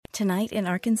Tonight in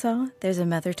Arkansas, there's a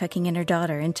mother tucking in her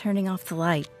daughter and turning off the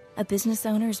light. A business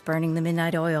owner's burning the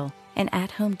midnight oil. An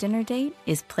at-home dinner date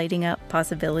is plating up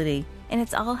possibility. And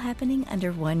it's all happening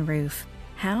under one roof.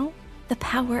 How? The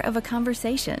power of a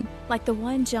conversation, like the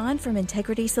one John from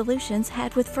Integrity Solutions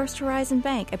had with First Horizon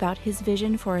Bank about his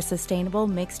vision for a sustainable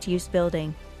mixed-use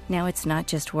building. Now it's not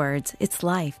just words, it's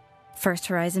life. First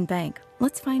Horizon Bank.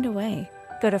 Let's find a way.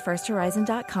 Go to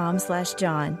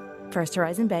firsthorizon.com/John. First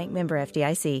Horizon Bank, member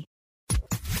FDIC.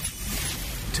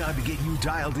 Time to get you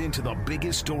dialed into the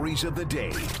biggest stories of the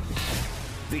day.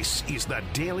 This is the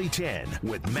Daily 10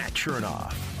 with Matt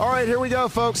Chernoff. All right, here we go,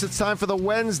 folks. It's time for the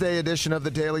Wednesday edition of the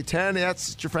Daily 10.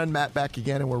 That's your friend Matt back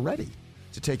again, and we're ready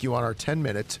to take you on our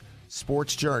 10-minute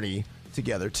sports journey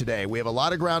together today. We have a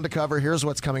lot of ground to cover. Here's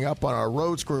what's coming up on our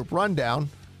Roads Group Rundown.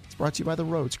 It's brought to you by the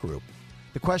Roads Group.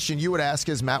 The question you would ask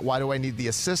is, Matt, why do I need the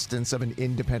assistance of an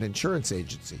independent insurance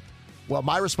agency? Well,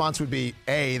 my response would be,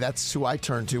 A, that's who I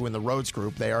turn to in the Roads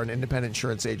Group. They are an independent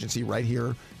insurance agency right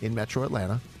here in Metro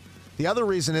Atlanta. The other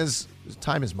reason is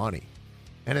time is money.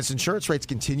 And as insurance rates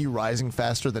continue rising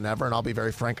faster than ever, and I'll be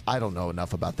very frank, I don't know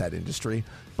enough about that industry,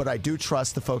 but I do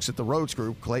trust the folks at the Roads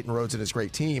Group, Clayton Rhodes and his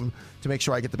great team, to make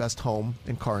sure I get the best home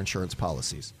and car insurance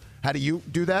policies. How do you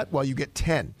do that? Well, you get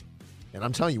 10. And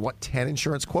I'm telling you, you want 10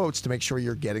 insurance quotes to make sure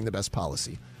you're getting the best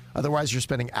policy. Otherwise, you're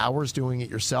spending hours doing it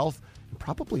yourself and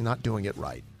probably not doing it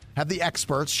right. Have the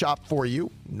experts shop for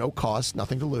you. No cost,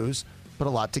 nothing to lose, but a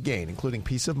lot to gain, including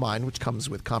peace of mind, which comes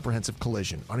with comprehensive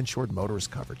collision, uninsured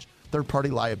motorist coverage, third-party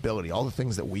liability, all the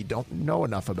things that we don't know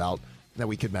enough about that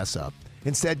we could mess up.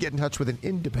 Instead, get in touch with an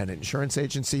independent insurance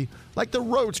agency like the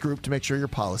Roads Group to make sure your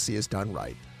policy is done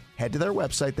right. Head to their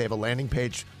website. They have a landing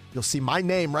page. You'll see my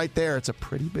name right there. It's a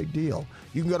pretty big deal.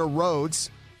 You can go to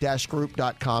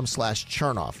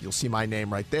roads-group.com/Chernoff. You'll see my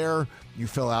name right there. You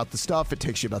fill out the stuff. It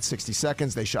takes you about 60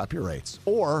 seconds. They shop your rates.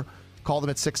 Or call them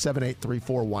at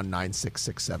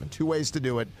 678-341-9667. Two ways to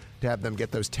do it to have them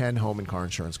get those 10 home and car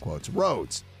insurance quotes.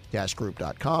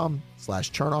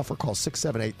 Roads-group.com/Chernoff or call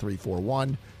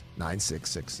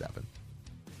 678-341-9667.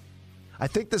 I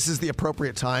think this is the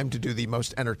appropriate time to do the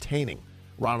most entertaining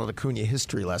Ronald Acuna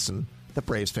history lesson that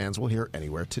Braves fans will hear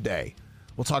anywhere today.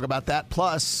 We'll talk about that.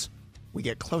 Plus, we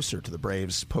get closer to the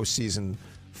Braves' postseason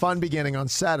fun beginning on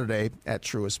Saturday at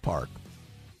Truist Park.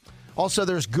 Also,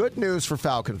 there's good news for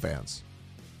Falcon fans.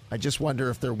 I just wonder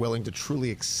if they're willing to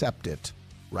truly accept it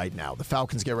right now. The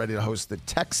Falcons get ready to host the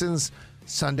Texans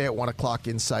Sunday at 1 o'clock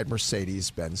inside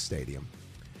Mercedes-Benz Stadium.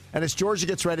 And as Georgia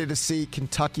gets ready to see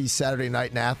Kentucky Saturday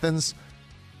night in Athens,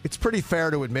 it's pretty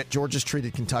fair to admit Georgia's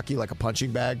treated Kentucky like a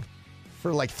punching bag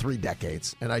for like 3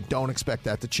 decades, and I don't expect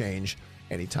that to change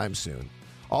anytime soon.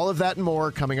 All of that and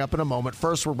more coming up in a moment.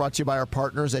 First, we're brought to you by our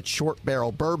partners at Short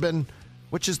Barrel Bourbon,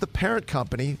 which is the parent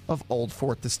company of Old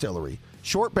Fort Distillery.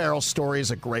 Short Barrel's story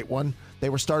is a great one. They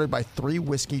were started by 3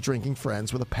 whiskey-drinking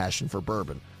friends with a passion for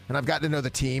bourbon. And I've gotten to know the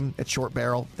team at Short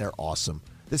Barrel. They're awesome.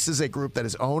 This is a group that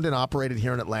is owned and operated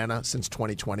here in Atlanta since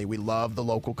 2020. We love the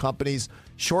local companies.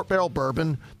 Short Barrel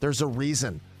Bourbon, there's a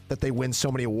reason that they win so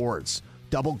many awards.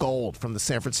 Double gold from the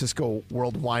San Francisco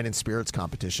World Wine and Spirits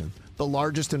Competition, the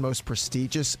largest and most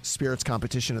prestigious spirits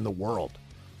competition in the world.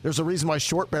 There's a reason why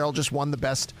Short Barrel just won the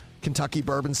best Kentucky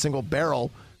Bourbon Single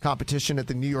Barrel competition at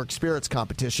the New York Spirits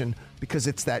Competition, because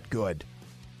it's that good.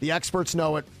 The experts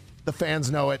know it, the fans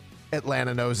know it,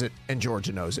 Atlanta knows it, and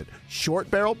Georgia knows it.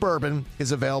 Short Barrel Bourbon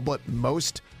is available at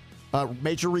most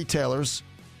major retailers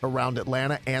around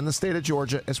Atlanta and the state of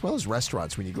Georgia, as well as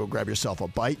restaurants when you go grab yourself a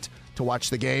bite to watch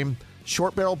the game.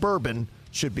 Short Barrel Bourbon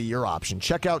should be your option.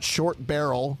 Check out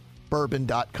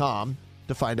shortbarrelbourbon.com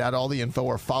to find out all the info,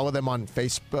 or follow them on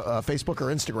Facebook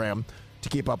or Instagram to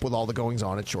keep up with all the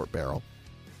goings-on at Short Barrel.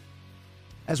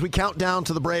 As we count down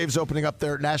to the Braves opening up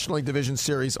their National League Division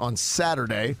Series on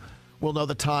Saturday, we'll know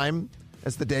the time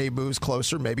as the day moves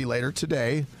closer, maybe later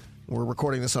today. We're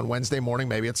recording this on Wednesday morning.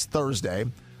 Maybe it's Thursday.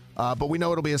 But we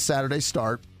know it'll be a Saturday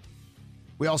start.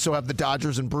 We also have the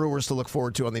Dodgers and Brewers to look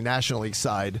forward to on the National League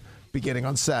side beginning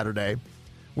on Saturday.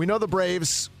 We know the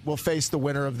Braves will face the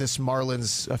winner of this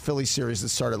Marlins-Phillies series that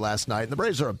started last night. And the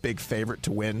Braves are a big favorite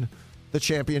to win the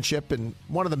championship. And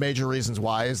one of the major reasons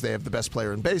why is they have the best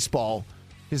player in baseball.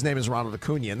 His name is Ronald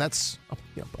Acuna. And that's,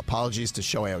 apologies to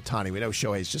Shohei Ohtani. We know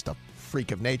Shohei's just a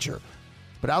freak of nature.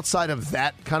 But outside of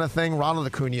that kind of thing, Ronald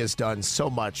Acuna has done so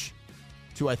much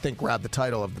to, I think, grab the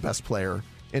title of the best player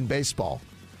in baseball.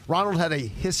 Ronald had a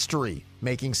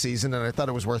history-making season, and I thought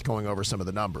it was worth going over some of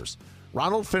the numbers.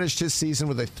 Ronald finished his season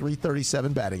with a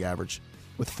 .337 batting average,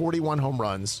 with 41 home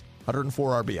runs,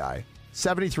 104 RBI,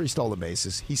 73 stolen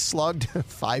bases. He slugged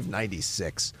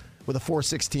 .596 with a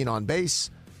 .416 on base.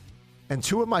 And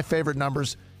 2 of my favorite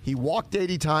numbers, He walked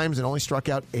 80 times and only struck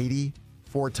out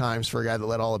 84 times for a guy that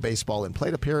led all of baseball in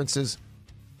plate appearances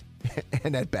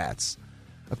and at-bats.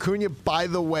 Acuna, by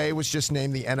the way, was just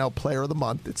named the NL Player of the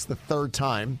Month. It's the third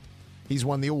time he's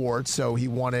won the award, so he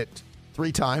won it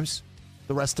 3 times.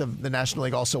 The rest of the National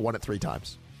League also won it 3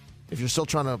 times. If you're still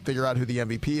trying to figure out who the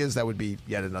MVP is, that would be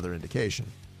yet another indication.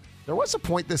 There was a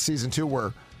point this season, too,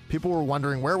 where people were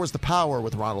wondering where was the power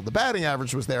with Ronald. The batting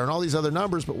average was there and all these other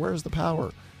numbers, but where's the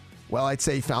power? Well, I'd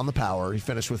say he found the power. He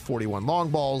finished with 41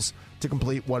 long balls to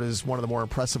complete what is one of the more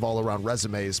impressive all-around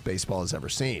resumes baseball has ever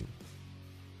seen.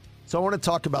 So I want to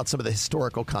talk about some of the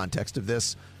historical context of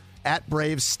this. At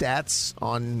Braves Stats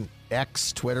on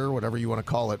X, Twitter, whatever you want to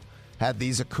call it, had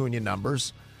these Acuna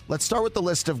numbers. Let's start with the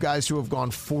list of guys who have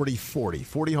gone 40-40.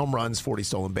 40 home runs, 40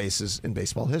 stolen bases in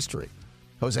baseball history.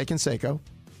 Jose Canseco,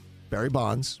 Barry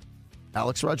Bonds,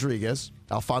 Alex Rodriguez,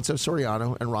 Alfonso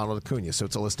Soriano, and Ronald Acuna. So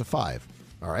it's a list of 5.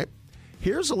 All right.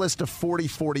 Here's a list of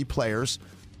 40-40 players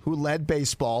who led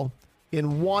baseball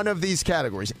in one of these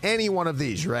categories. Any one of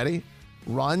these. You ready?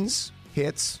 Runs,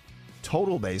 hits,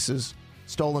 total bases,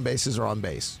 stolen bases, or on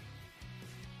base.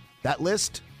 That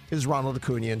list is Ronald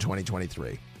Acuna in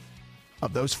 2023.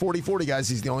 Of those 40-40 guys,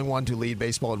 he's the only one to lead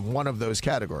baseball in one of those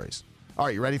categories. All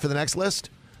right, you ready for the next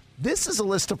list? This is a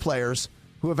list of players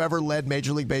who have ever led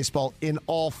Major League Baseball in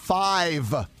all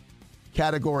 5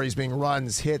 categories, being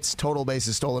runs, hits, total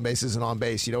bases, stolen bases, and on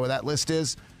base. You know what that list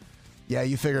is? Yeah,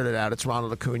 you figured it out. It's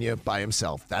Ronald Acuna by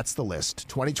himself. That's the list.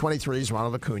 2023 is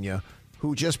Ronald Acuna,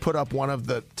 who just put up one of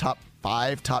the top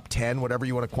 5, top 10, whatever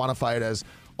you want to quantify it as,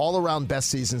 all-around best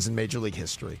seasons in Major League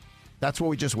history. That's what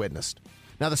we just witnessed.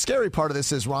 Now, the scary part of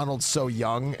this is Ronald's so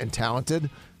young and talented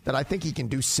that I think he can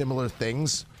do similar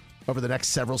things over the next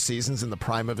several seasons in the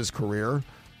prime of his career.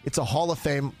 It's a Hall of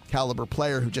Fame caliber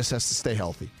player who just has to stay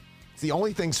healthy. It's the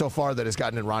only thing so far that has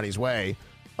gotten in Ronnie's way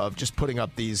of just putting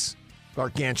up these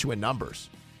gargantuan numbers.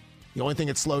 The only thing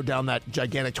that slowed down that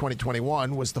gigantic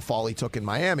 2021 was the fall he took in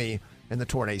Miami and the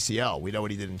torn ACL. We know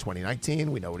what he did in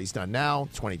 2019. We know what he's done now.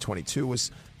 2022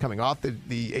 was coming off the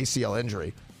ACL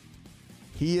injury.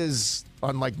 He is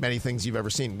unlike many things you've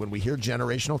ever seen. When we hear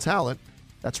generational talent,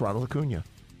 that's Ronald Acuna.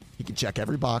 He can check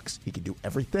every box. He can do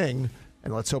everything.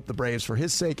 And let's hope the Braves, for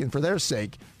his sake and for their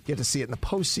sake, get to see it in the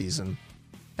postseason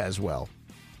as well.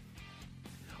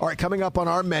 All right, coming up on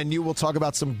our menu, we'll talk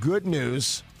about some good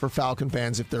news for Falcon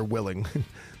fans if they're willing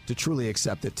to truly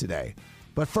accept it today.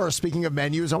 But first, speaking of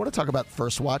menus, I want to talk about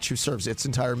First Watch, who serves its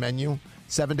entire menu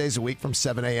 7 days a week from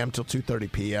 7 a.m. till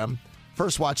 2:30 p.m.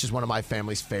 First Watch is one of my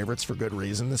family's favorites for good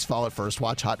reason. This fall at First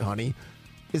Watch, Hot Honey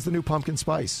is the new pumpkin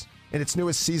spice. In its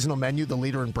newest seasonal menu, the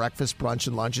leader in breakfast, brunch,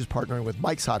 and lunch is partnering with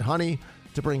Mike's Hot Honey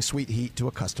to bring sweet heat to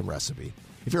a custom recipe.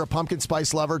 If you're a pumpkin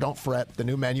spice lover, don't fret. The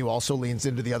new menu also leans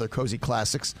into the other cozy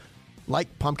classics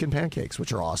like pumpkin pancakes,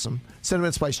 which are awesome,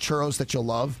 cinnamon spice churros that you'll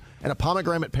love, and a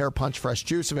pomegranate pear punch fresh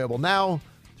juice available now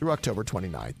through October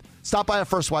 29th. Stop by a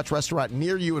First Watch restaurant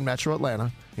near you in Metro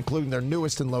Atlanta, including their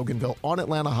newest in Loganville on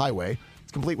Atlanta Highway.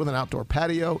 It's complete with an outdoor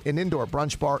patio, an indoor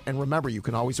brunch bar, and remember, you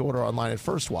can always order online at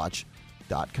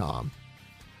firstwatch.com.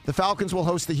 The Falcons will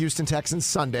host the Houston Texans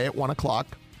Sunday at 1 o'clock,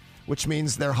 which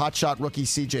means their hotshot rookie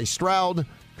C.J. Stroud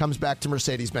comes back to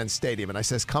Mercedes-Benz Stadium. And I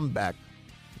says come back.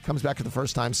 He comes back for the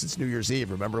first time since New Year's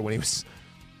Eve. Remember when he was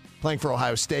playing for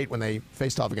Ohio State when they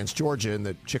faced off against Georgia in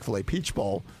the Chick-fil-A Peach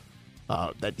Bowl,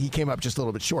 that he came up just a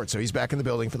little bit short. So he's back in the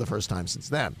building for the first time since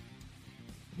then.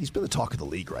 He's been the talk of the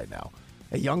league right now.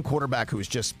 A young quarterback who's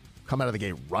just come out of the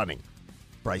gate running.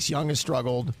 Bryce Young has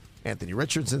struggled. Anthony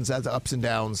Richardson's had ups and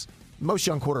downs. Most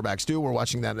young quarterbacks do. We're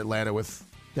watching that in Atlanta with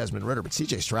Desmond Ridder. But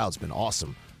C.J. Stroud's been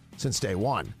awesome since day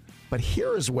one. But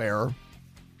here is where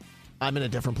I'm in a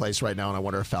different place right now, and I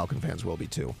wonder if Falcon fans will be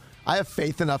too. I have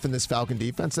faith enough in this Falcon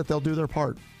defense that they'll do their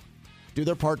part. Do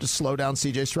their part to slow down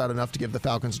C.J. Stroud enough to give the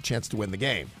Falcons a chance to win the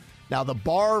game. Now, the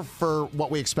bar for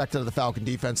what we expected of the Falcon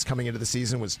defense coming into the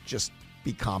season was just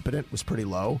be competent, was pretty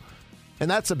low. And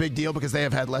that's a big deal because they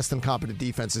have had less than competent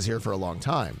defenses here for a long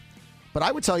time. But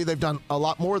I would tell you they've done a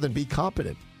lot more than be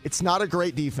competent. It's not a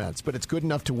great defense, but it's good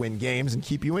enough to win games and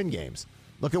keep you in games.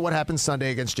 Look at what happened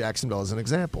Sunday against Jacksonville as an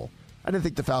example. I didn't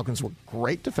think the Falcons were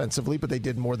great defensively, but they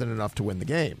did more than enough to win the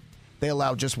game. They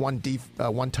allowed just one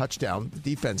touchdown. The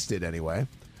defense did anyway.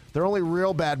 Their only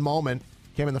real bad moment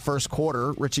came in the first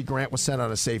quarter. Richie Grant was sent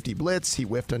on a safety blitz. He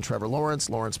whiffed on Trevor Lawrence.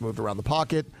 Lawrence moved around the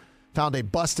pocket, found a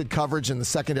busted coverage in the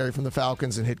secondary from the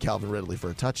Falcons, and hit Calvin Ridley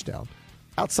for a touchdown.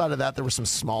 Outside of that, there were some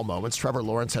small moments. Trevor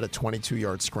Lawrence had a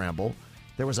 22-yard scramble.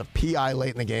 There was a PI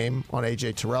late in the game on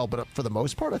A.J. Terrell, but for the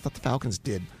most part, I thought the Falcons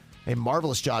did a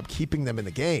marvelous job keeping them in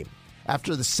the game.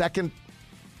 After the second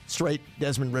straight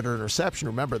Desmond Ridder interception.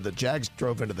 Remember, the Jags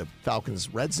drove into the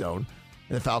Falcons' red zone,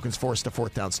 and the Falcons forced a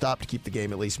fourth down stop to keep the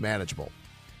game at least manageable.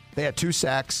 They had 2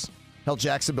 sacks, held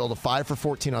Jacksonville to 5 for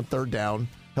 14 on third down,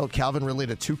 held Calvin Ridley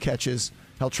to 2 catches,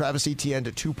 held Travis Etienne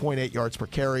to 2.8 yards per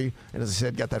carry, and as I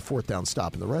said, got that fourth down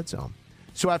stop in the red zone.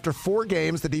 So after 4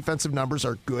 games, the defensive numbers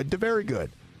are good to very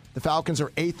good. The Falcons are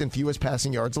 8th in fewest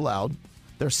passing yards allowed.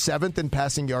 They're 7th in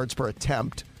passing yards per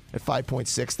attempt at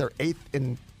 5.6. They're 8th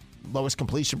in lowest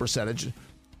completion percentage,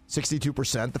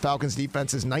 62%. The Falcons'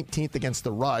 defense is 19th against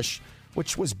the rush,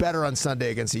 which was better on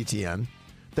Sunday against ETN.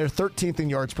 They're 13th in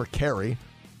yards per carry.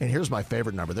 And here's my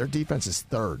favorite number. Their defense is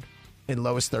 3rd in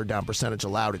lowest third down percentage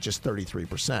allowed at just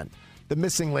 33%. The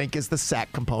missing link is the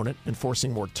sack component and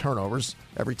forcing more turnovers.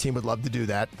 Every team would love to do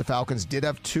that. The Falcons did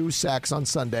have 2 sacks on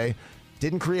Sunday,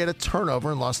 didn't create a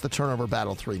turnover, and lost the turnover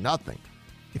battle 3-0.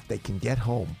 If they can get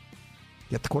home,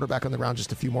 get the quarterback on the ground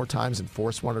just a few more times and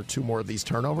force 1 or 2 more of these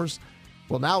turnovers,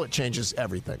 well, now it changes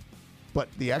everything. But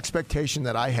the expectation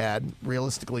that I had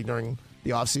realistically during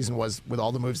the offseason was, with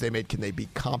all the moves they made, can they be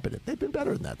competent? They've been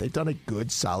better than that. They've done a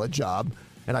good, solid job,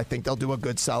 and I think they'll do a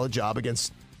good, solid job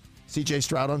against C.J.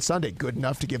 Stroud on Sunday. Good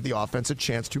enough to give the offense a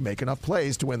chance to make enough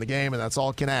plays to win the game, and that's all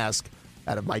I can ask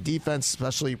out of my defense,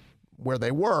 especially where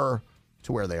they were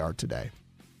to where they are today.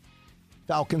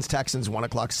 Falcons-Texans, 1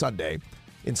 o'clock Sunday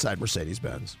inside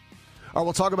Mercedes-Benz. All right,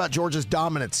 we'll talk about Georgia's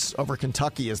dominance over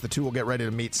Kentucky as the two will get ready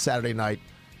to meet Saturday night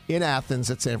in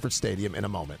Athens at Sanford Stadium in a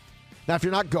moment. Now, if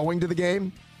you're not going to the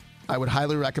game, I would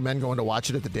highly recommend going to watch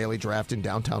it at the Daily Draft in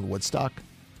downtown Woodstock.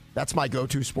 That's my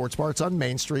go-to sports bar. It's on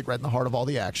Main Street, right in the heart of all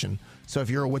the action. So if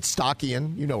you're a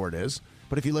Woodstockian, you know where it is.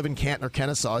 But if you live in Canton or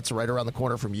Kennesaw, it's right around the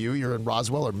corner from you. You're in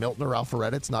Roswell or Milton or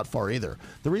Alpharetta, it's not far either.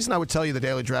 The reason I would tell you the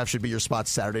Daily Draft should be your spot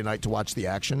Saturday night to watch the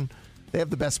action, they have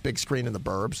the best big screen in the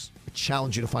burbs. I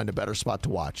challenge you to find a better spot to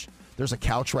watch. There's a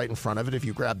couch right in front of it. If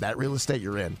you grab that real estate,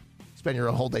 you're in. Spend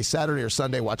your whole day Saturday or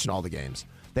Sunday watching all the games.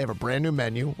 They have a brand new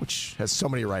menu, which has so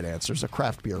many right answers, a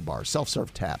craft beer bar,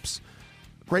 self-serve taps,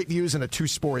 great views, and a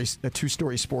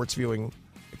two-story sports viewing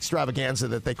extravaganza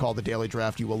that they call the Daily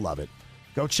Draft. You will love it.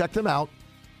 Go check them out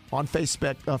on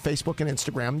Facebook and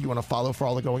Instagram. You want to follow for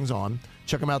all the goings-on.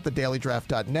 Check them out,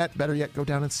 thedailydraft.net. Better yet, go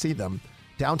down and see them.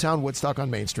 Downtown Woodstock on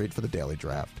Main Street for the Daily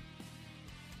Draft.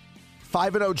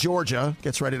 5-0 Georgia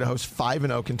gets ready to host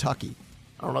 5-0 Kentucky.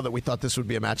 I don't know that we thought this would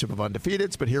be a matchup of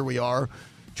undefeateds, but here we are.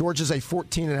 Georgia's a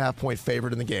 14.5-point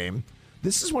favorite in the game.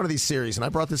 This is one of these series, and I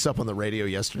brought this up on the radio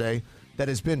yesterday, that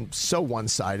has been so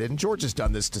one-sided. And Georgia's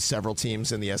done this to several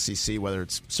teams in the SEC, whether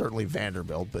it's certainly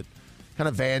Vanderbilt, but kind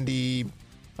of Vandy,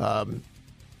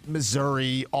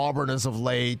 Missouri, Auburn as of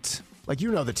late. Like,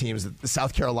 you know the teams, the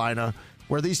South Carolina,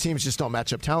 where these teams just don't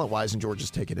match up talent-wise, and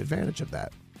Georgia's taken advantage of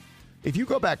that. If you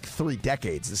go back 3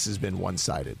 decades, this has been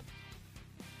one-sided.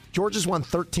 Georgia's won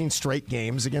 13 straight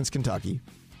games against Kentucky.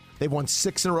 They've won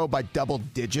 6 in a row by double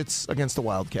digits against the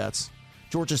Wildcats.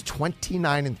 Georgia's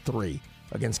 29-3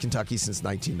 against Kentucky since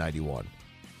 1991.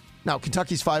 Now,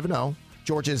 Kentucky's 5-0.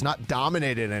 Georgia has not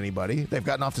dominated anybody. They've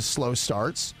gotten off to slow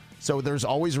starts, so there's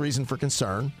always reason for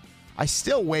concern. I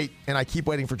still wait, and I keep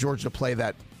waiting for Georgia to play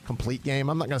that complete game.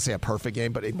 I'm not going to say a perfect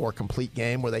game, but a more complete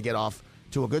game where they get off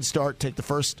to a good start, take the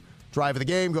first drive of the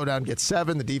game, go down and get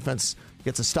 7. The defense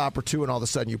gets a stop or 2, and all of a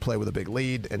sudden you play with a big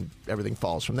lead, and everything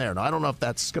falls from there. Now, I don't know if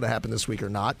that's going to happen this week or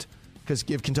not, because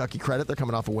give Kentucky credit. They're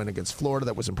coming off a win against Florida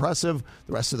that was impressive.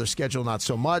 The rest of their schedule, not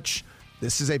so much.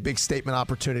 This is a big statement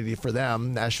opportunity for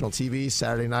them. National TV,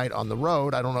 Saturday night on the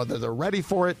road. I don't know that they're ready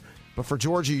for it, but for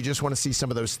Georgia, you just want to see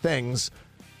some of those things,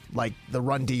 like the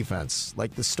run defense,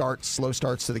 like the slow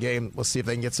starts to the game. Let's see if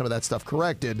they can get some of that stuff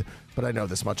corrected. But I know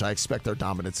this much. I expect their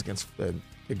dominance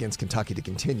against Kentucky to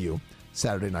continue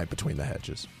Saturday night between the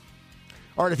hedges.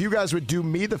 All right, if you guys would do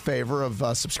me the favor of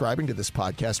subscribing to this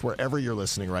podcast wherever you're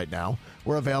listening right now,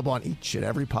 we're available on each and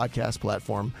every podcast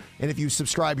platform. And if you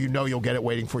subscribe, you know you'll get it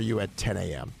waiting for you at 10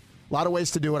 a.m. A lot of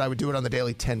ways to do it. I would do it on the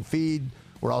Daily 10 feed.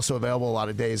 We're also available a lot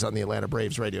of days on the Atlanta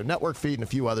Braves Radio Network feed and a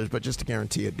few others, but just to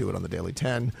guarantee it, do it on the Daily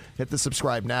 10. Hit the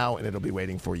subscribe now, and it'll be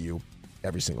waiting for you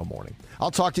every single morning.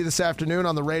 I'll talk to you this afternoon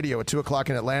on the radio at 2 o'clock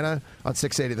in Atlanta on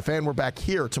 680 The Fan. We're back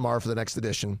here tomorrow for the next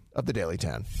edition of the Daily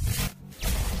 10.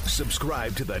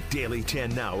 Subscribe to the Daily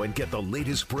 10 now and get the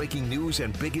latest breaking news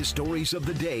and biggest stories of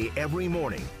the day every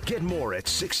morning. Get more at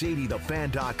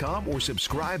 680thefan.com or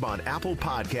subscribe on Apple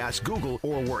Podcasts, Google,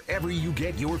 or wherever you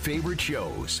get your favorite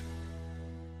shows.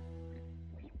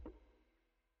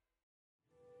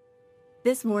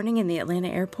 This morning in the Atlanta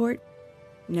airport,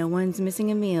 no one's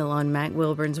missing a meal on Mac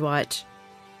Wilburn's watch.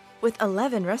 With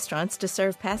 11 restaurants to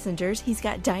serve passengers, he's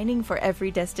got dining for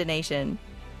every destination.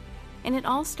 And it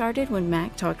all started when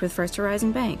Mac talked with First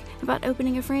Horizon Bank about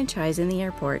opening a franchise in the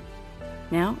airport.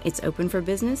 Now it's open for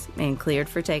business and cleared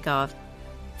for takeoff.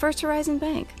 First Horizon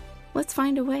Bank. Let's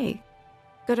find a way.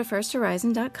 Go to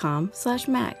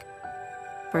firsthorizon.com/Mac.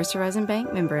 First Horizon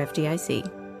Bank, member FDIC.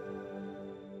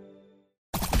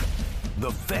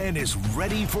 The Fan is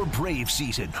ready for Brave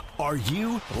season. Are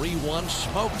you? 3-1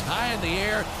 smoked high in the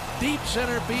air, deep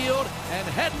center field, and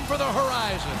heading for the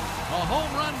horizon. A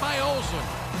home run by Olsen.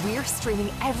 We're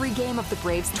streaming every game of the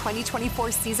Braves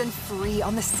 2024 season free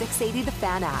on the 680 The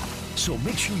Fan app. So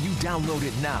make sure you download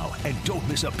it now and don't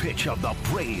miss a pitch of the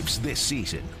Braves this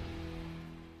season.